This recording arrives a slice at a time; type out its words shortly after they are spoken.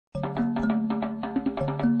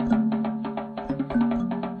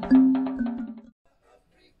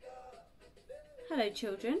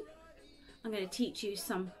children, I'm going to teach you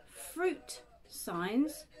some fruit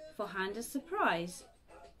signs for Handa's surprise.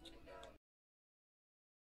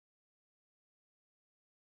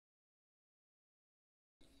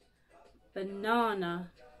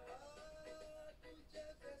 Banana,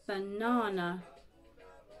 banana.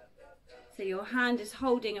 So your hand is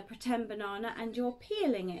holding a pretend banana and you're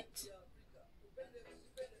peeling it.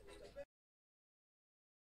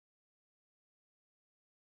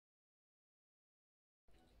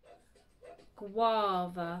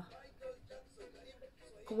 Guava,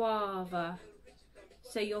 guava.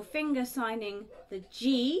 So your finger signing the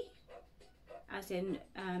G, as in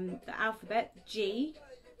the alphabet, G,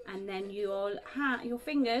 and then your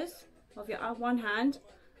fingers of your one hand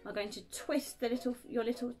are going to twist the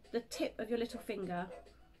tip of your little finger.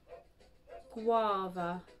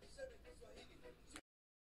 Guava.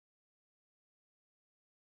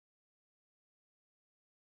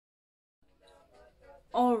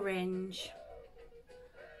 Orange,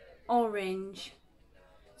 orange.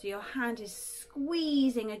 So your hand is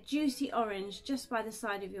squeezing a juicy orange just by the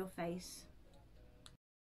side of your face.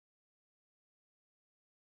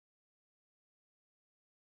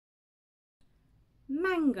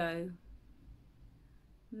 Mango,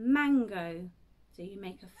 mango. So you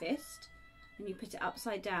make a fist and you put it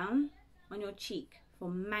upside down on your cheek for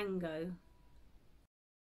mango.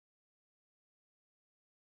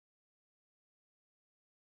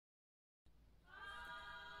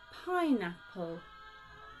 Pineapple,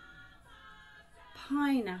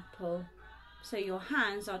 pineapple. So your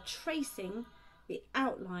hands are tracing the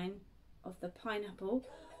outline of the pineapple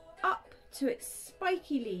up to its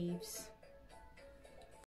spiky leaves.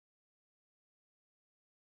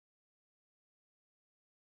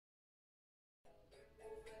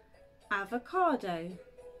 Avocado,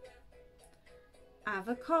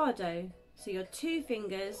 avocado. So your two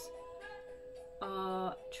fingers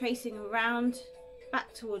are tracing around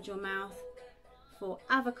back towards your mouth for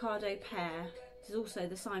avocado pear. This is also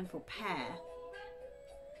the sign for pear.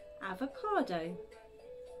 Avocado.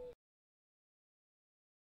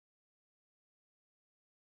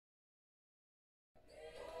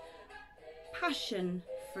 Passion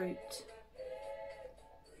fruit,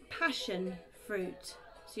 passion fruit.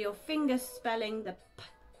 So your fingers spelling the P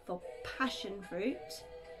for passion fruit,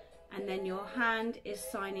 and then your hand is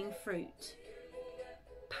signing fruit.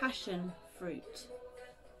 Passion fruit.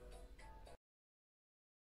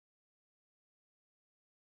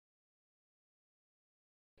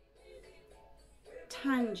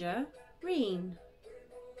 Tangerine,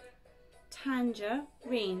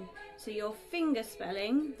 tangerine. So your finger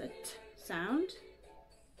spelling the T sound.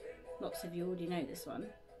 Lots of you already know this one.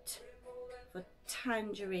 T for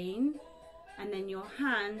tangerine, and then your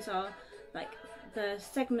hands are like the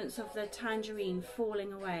segments of the tangerine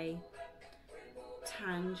falling away.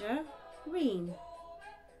 Tangerine.